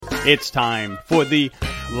It's time for the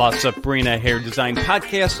La Sabrina Hair Design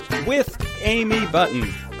Podcast with Amy Button.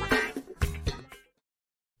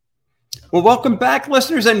 Well, welcome back,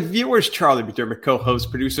 listeners and viewers. Charlie McDermott,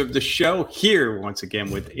 co-host, producer of the show, here once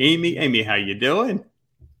again with Amy. Amy, how you doing?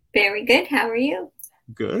 Very good. How are you?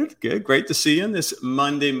 Good. Great to see you on this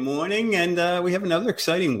Monday morning. And we have another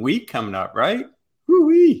exciting week coming up, right?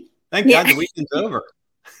 Woo-wee. Thank God the weekend's over.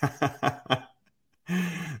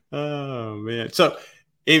 Oh, man. So,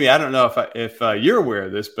 Amy, I don't know if you're aware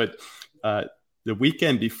of this, but the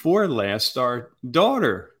weekend before last, our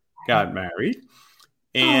daughter got married.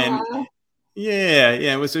 And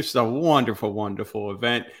it was just a wonderful, wonderful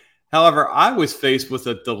event. However, I was faced with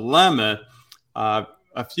a dilemma a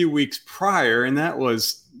few weeks prior, and that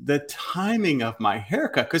was the timing of my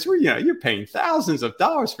haircut. Because you're paying thousands of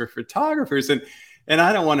dollars for photographers, and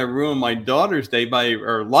I don't want to ruin my daughter's day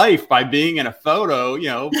or life by being in a photo,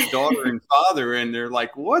 daughter and father, and they're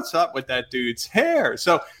like, "What's up with that dude's hair?"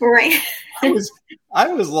 So right, I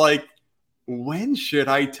was like, when should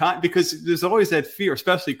I time? Because there's always that fear,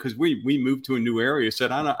 especially because we moved to a new area, so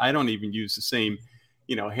I don't even use the same,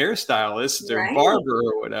 hairstylist or barber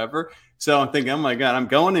or whatever. So I'm thinking, oh my God, I'm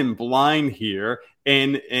going in blind here,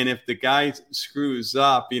 and if the guy screws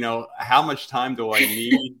up, how much time do I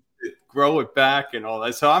need to grow it back and all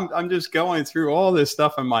that? So I'm just going through all this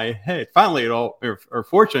stuff in my head. Finally,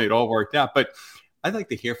 fortunately, it all worked out, but I'd like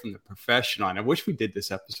to hear from the professional. And I wish we did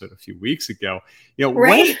this episode a few weeks ago.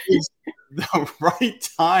 When is the right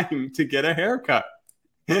time to get a haircut?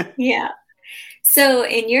 Yeah. So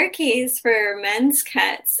in your case, for men's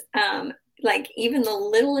cuts, like even the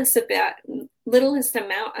littlest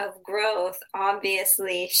amount of growth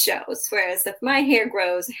obviously shows. Whereas if my hair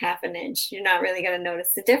grows half an inch, you're not really going to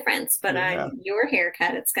notice the difference. But on your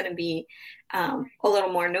haircut, it's going to be a little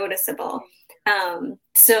more noticeable. And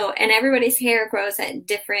everybody's hair grows at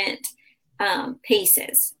different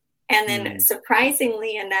paces. And then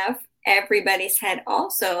surprisingly enough, everybody's head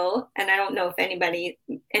also, and I don't know if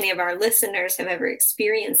any of our listeners have ever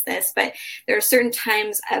experienced this, but there are certain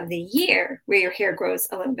times of the year where your hair grows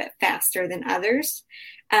a little bit faster than others.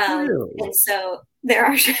 Really? And so there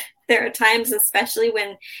are times, especially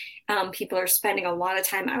when people are spending a lot of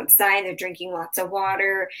time outside, they're drinking lots of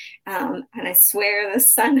water. And I swear the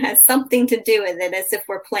sun has something to do with it, as if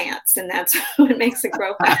we're plants, and that's what makes it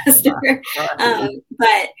grow faster.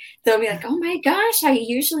 But they'll be like, oh my gosh, I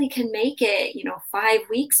usually can make it, 5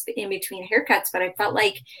 weeks in between haircuts, but I felt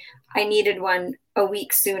like I needed one a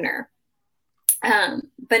week sooner.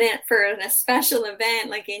 But for a special event,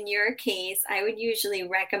 like in your case, I would usually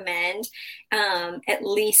recommend at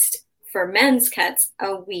least for men's cuts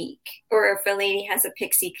a week, or if a lady has a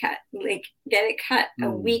pixie cut, like get it cut a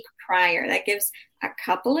week prior. That gives a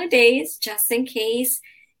couple of days just in case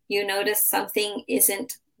you notice something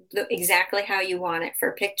isn't exactly how you want it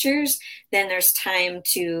for pictures. Then there's time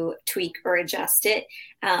to tweak or adjust it.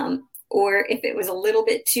 Or if it was a little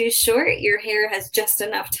bit too short, your hair has just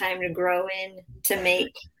enough time to grow in to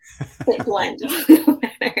make it blend a little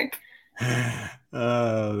better.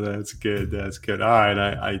 Oh, that's good. All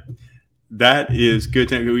right. That is good.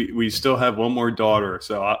 We still have one more daughter,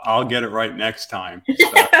 so I'll get it right next time. So.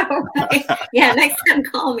 Right. Yeah, next time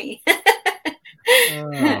call me.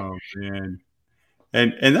 Oh, man.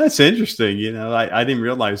 And that's interesting. I didn't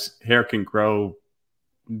realize hair can grow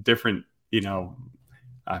different,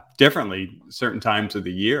 differently certain times of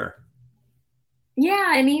the year.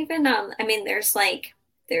 Yeah. And even,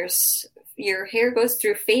 there's your hair goes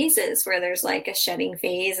through phases where there's like a shedding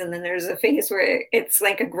phase, and then there's a phase where it's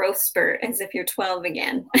like a growth spurt, as if you're 12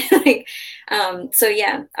 again. So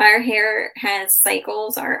yeah, our hair has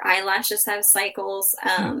cycles, our eyelashes have cycles.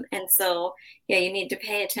 And so, yeah, you need to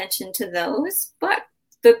pay attention to those. But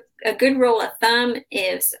a good rule of thumb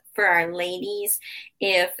is for our ladies,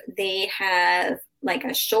 if they have like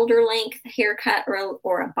a shoulder length haircut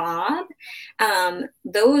or a bob,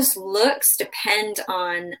 those looks depend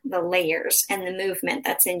on the layers and the movement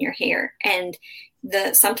that's in your hair. And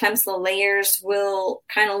sometimes the layers will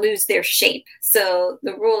kind of lose their shape. So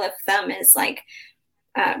the rule of thumb is like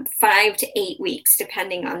 5 to 8 weeks,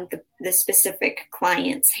 depending on the specific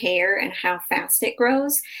client's hair and how fast it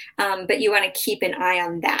grows. But you want to keep an eye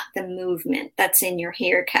on the movement that's in your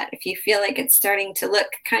haircut. If you feel like it's starting to look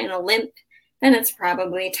kind of limp, then it's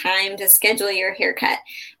probably time to schedule your haircut.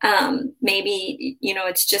 Maybe,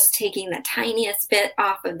 it's just taking the tiniest bit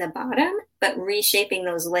off of the bottom, but reshaping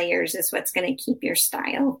those layers is what's going to keep your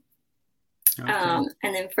style. Okay.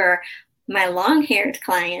 And then for my long-haired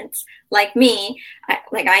clients, like me,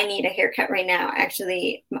 I need a haircut right now.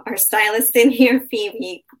 Actually, our stylist in here,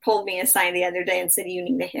 Phoebe, pulled me aside the other day and said, "You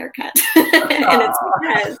need a haircut." And it's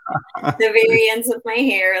because the very ends of my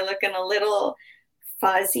hair are looking a little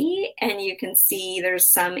fuzzy, and you can see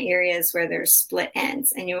there's some areas where there's split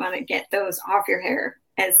ends, and you want to get those off your hair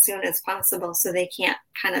as soon as possible so they can't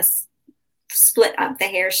kind of split up the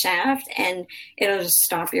hair shaft, and it'll just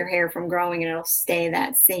stop your hair from growing, and it'll stay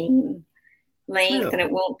that same length, and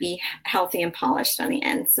it won't be healthy and polished on the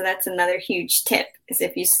end. So that's another huge tip, is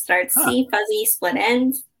if you start to see fuzzy split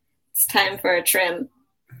ends, it's time for a trim,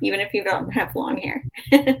 even if you don't have long hair.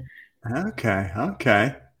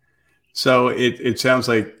 Okay. So it sounds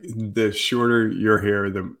like the shorter your hair,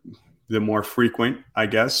 the more frequent, I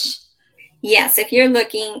guess. Yes, if you're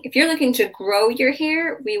looking to grow your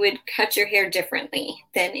hair, we would cut your hair differently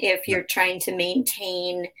than if you're trying to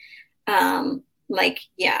maintain a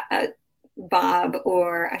bob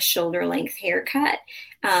or a shoulder length haircut.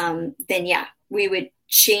 Then we would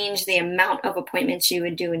change the amount of appointments you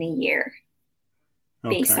would do in a year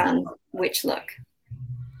based on which look.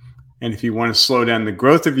 And if you want to slow down the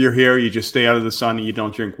growth of your hair, you just stay out of the sun and you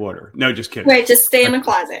don't drink water. No, just kidding. Right, just stay in the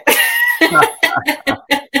closet.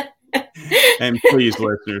 And please,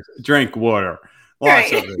 listeners, drink water.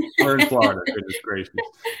 Lots of it. We're in Florida, goodness gracious.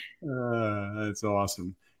 That's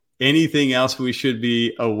awesome. Anything else we should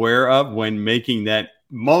be aware of when making that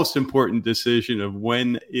most important decision of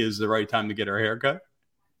when is the right time to get our hair cut?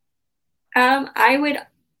 I would,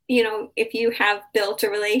 if you have built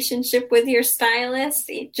a relationship with your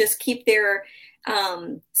stylist, just keep their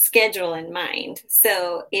schedule in mind.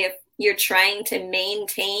 So if you're trying to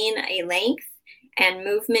maintain a length and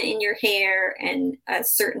movement in your hair and a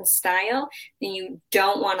certain style, then you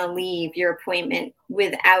don't want to leave your appointment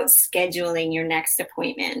without scheduling your next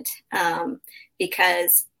appointment,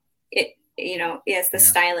 because as the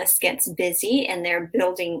stylist gets busy and they're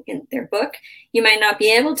building in their book, you might not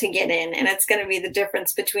be able to get in, and it's going to be the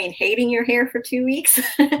difference between hating your hair for 2 weeks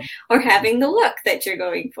or having the look that you're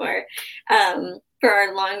going for. For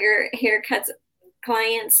our longer haircuts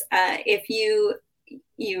clients, if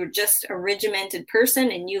you're just a regimented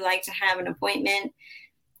person and you like to have an appointment,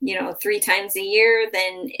 3 times a year,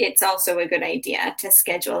 then it's also a good idea to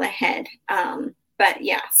schedule ahead. But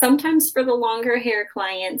sometimes for the longer hair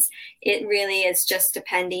clients, it really is just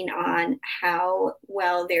depending on how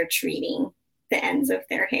well they're treating the ends of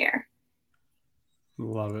their hair.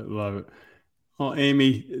 Love it. Well,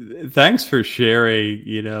 Amy, thanks for sharing.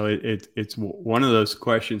 It's one of those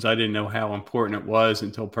questions. I didn't know how important it was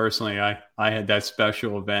until personally I had that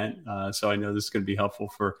special event. So I know this is going to be helpful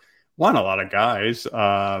for a lot of guys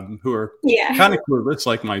who are kind of clueless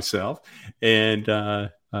like myself, and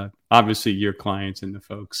obviously your clients and the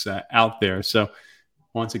folks out there. So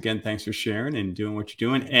once again, thanks for sharing and doing what you're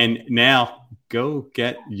doing. And now go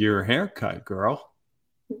get your hair cut, girl.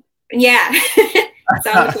 Yeah. It's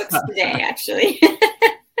on the books today, actually.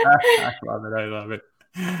 I love it.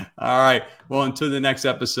 All right. Well, until the next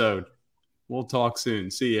episode, we'll talk soon.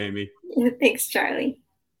 See you, Amy. Thanks, Charlie.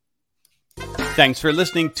 Thanks for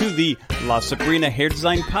listening to the La Sabrina Hair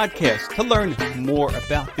Design Podcast. To learn more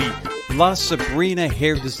about the La Sabrina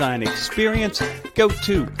Hair Design Experience, go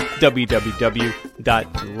to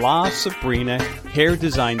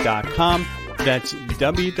www.lasabrinahairdesign.com. That's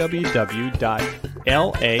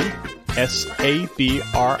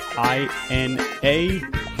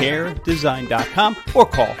www.lasabrinahairdesign.com, or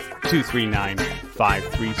call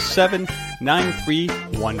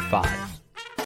 239-537-9315.